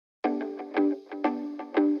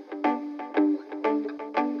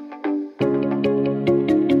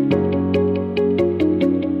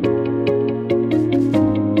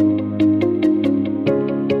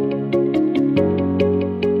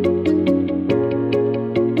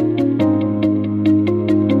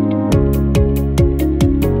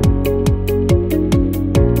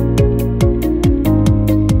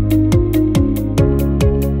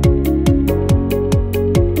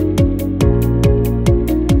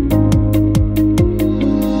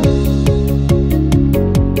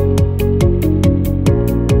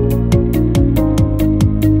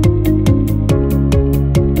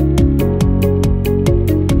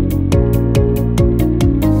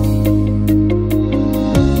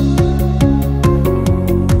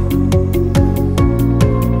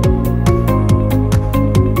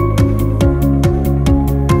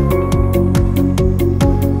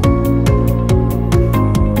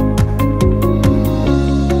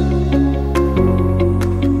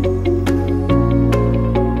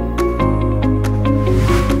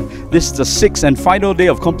This is the 6th and final day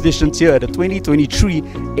of competitions here at the 2023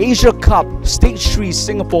 Asia Cup Stage 3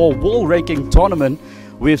 Singapore World Ranking Tournament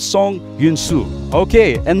with Song Yun Soo.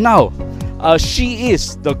 Okay, and now she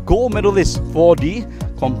is the gold medalist for the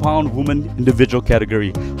Compound Woman Individual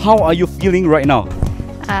category. How are you feeling right now?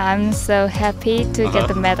 I'm so happy to get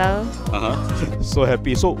the medal. So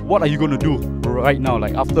happy. So what are you going to do right now,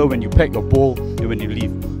 like after when you pack your bowl and when you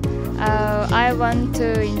leave? I want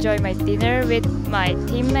to enjoy my dinner with my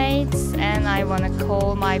teammates and I want to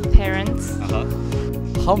call my parents.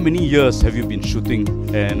 How many years have you been shooting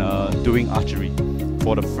and doing archery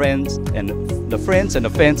for the friends and the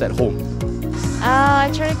fans at home?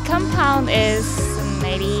 Actually, Compound is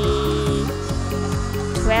maybe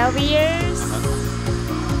 12 years.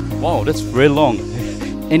 Wow, that's very long.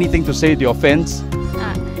 Anything to say to your fans?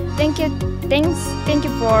 Thank you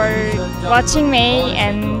for watching me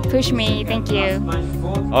and push me. Thank you.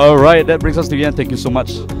 All right, that brings us to the end. Thank you so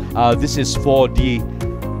much. This is for the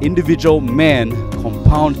individual man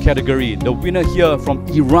compound category. The winner here from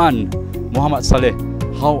Iran, Muhammad Saleh.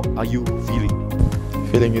 How are you feeling?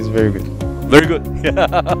 Feeling is very good. Very good.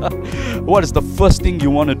 What is the first thing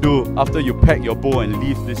you want to do after you pack your bowl and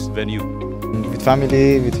leave this venue? With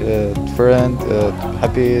family, with friend,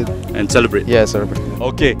 happy and celebrate. Yeah, celebrate.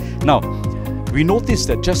 Okay, now we noticed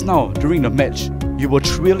that just now during the match you were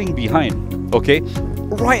trailing behind, okay,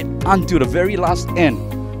 right until the very last end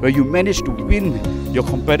where you managed to win your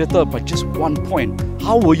competitor by just 1 point.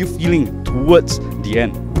 How were you feeling towards the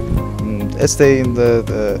end? Stay in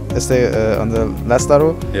stay on the last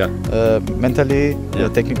arrow. Yeah. Mentally,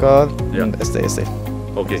 technical. Yeah. Stay.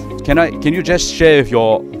 Okay. Can you just share with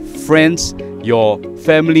your friends, your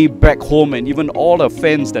family back home, and even all the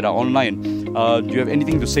fans that are online? Do you have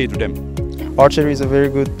anything to say to them? Archery is a very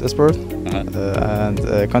good sport,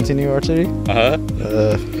 and continue archery.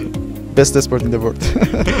 Best sport in the world.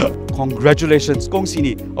 Congratulations, 恭喜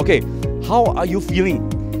你. Okay, how are you feeling?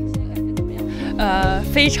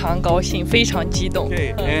 非常高兴，非常激动。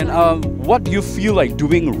 Okay, and what do you feel like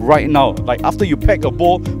doing right now? Like after you pack a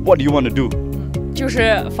ball, what do you want to do? 就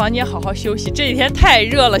是房间好好休息，这几天太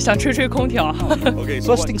热了，想吹吹空调。Okay,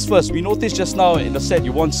 first things first. We noticed just now in the set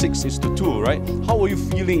you won 6-2, right? How were you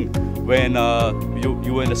feeling when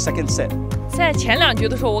you were in the second set? 在前2局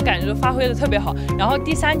的时候，我感觉发挥的特别好，然后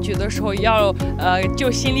第3局的时候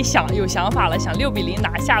就心里有想法了，想6比0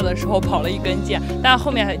拿下的时候跑了一根箭，但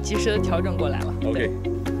后面及时的调整过来了。Okay.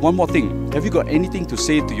 One more thing. Have you got anything to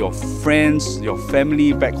say to your friends, your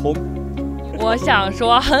family back home? 我想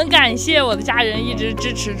说，很感谢我的家人一直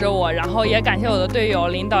支持着我，然后也感谢我的队友、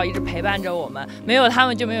领导一直陪伴着我们，没有他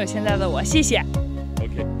们就没有现在的我，谢谢。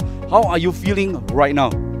Okay. How are you feeling right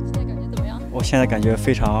now? 我现在感觉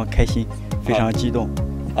非常开心，非常激动。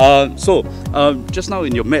So just now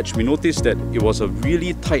in your match, we noticed that it was a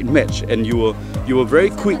really tight match, and you were very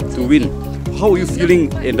quick to win. How are you feeling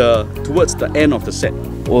towards the end of the set?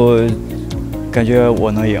 我感觉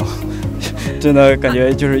我能赢，真的感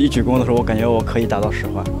觉就是一举攻的时候，我感觉我可以达到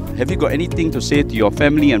10环。Have you got anything to say to your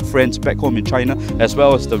family and friends back home in China, as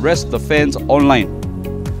well as the rest of the fans online?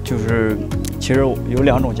 就是其实有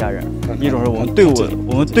2种家人，一种是我们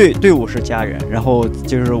队伍是家人，然后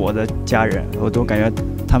就是我的家人，我都感觉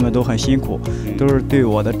他们都很辛苦，都是对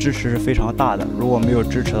我的支持是非常大的。如果没有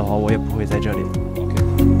支持的话，我也不会在这里。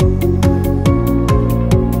Okay.